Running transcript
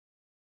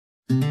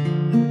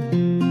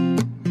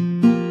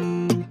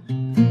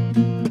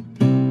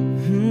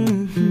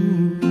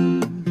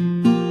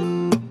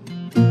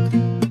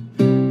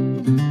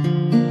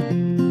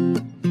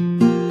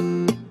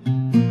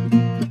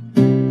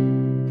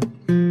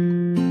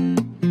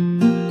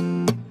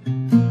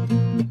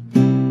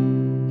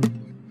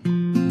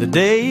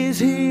day is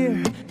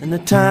here and the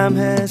time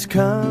has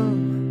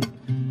come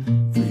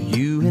for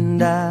you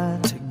and I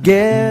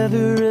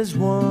together as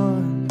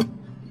one.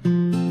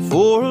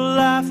 For a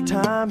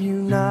lifetime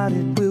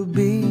united we'll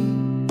be.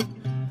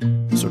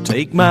 So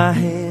take my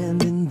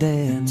hand and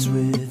dance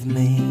with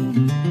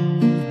me.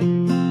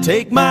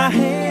 Take my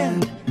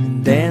hand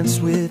and dance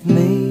with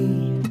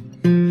me.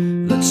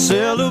 Let's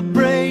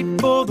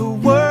celebrate for the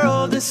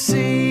world to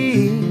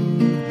see.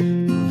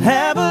 We'll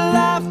have a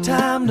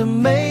lifetime to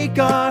make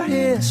our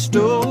history.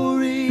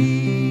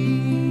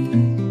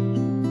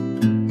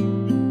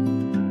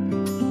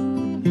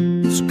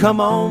 So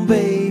come on,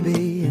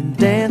 baby, and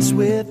dance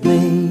with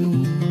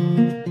me.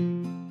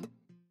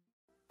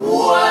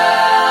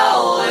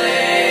 Well,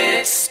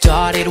 it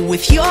started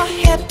with your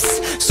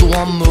hips, so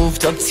I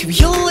moved up to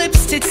your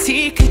lips to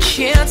take a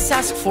chance,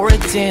 ask for a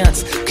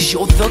dance. Cause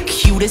you're the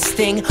cutest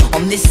thing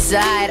on this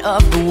side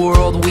of the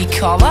world we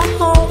call our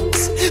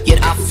homes.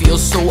 Yet I feel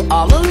so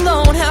all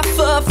alone half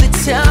of the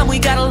time. We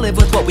gotta live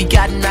with what we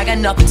got and I got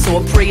nothing. So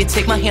I pray you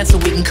take my hand so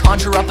we can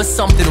conjure up a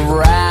something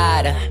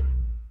rad.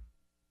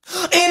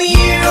 And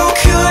you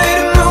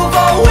could move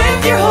on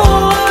with your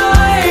whole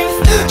life,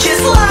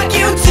 just like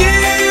you do,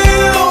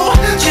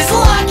 just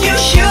like you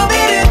should be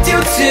to do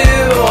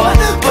too.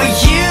 But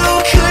you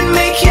could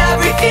make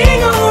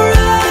everything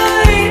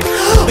alright,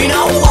 and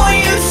I want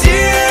you to.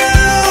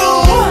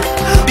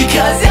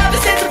 Because ever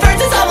since the first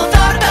time all I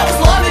thought about was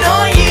loving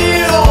on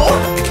you.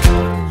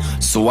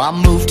 So I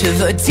moved to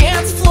the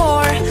dance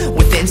floor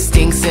with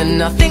instincts and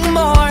nothing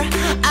more.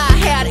 I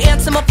had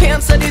ants in my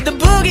pants, I did the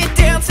boogie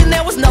dance, and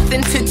there was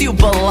nothing to do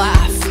but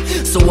laugh.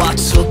 So I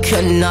took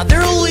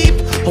another leap,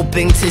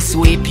 hoping to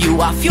sweep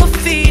you off your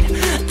feet.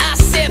 I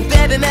said,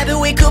 baby, maybe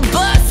we could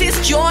bust this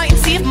joint,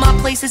 see if my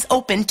place is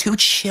open to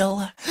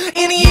chill.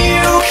 And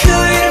you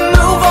could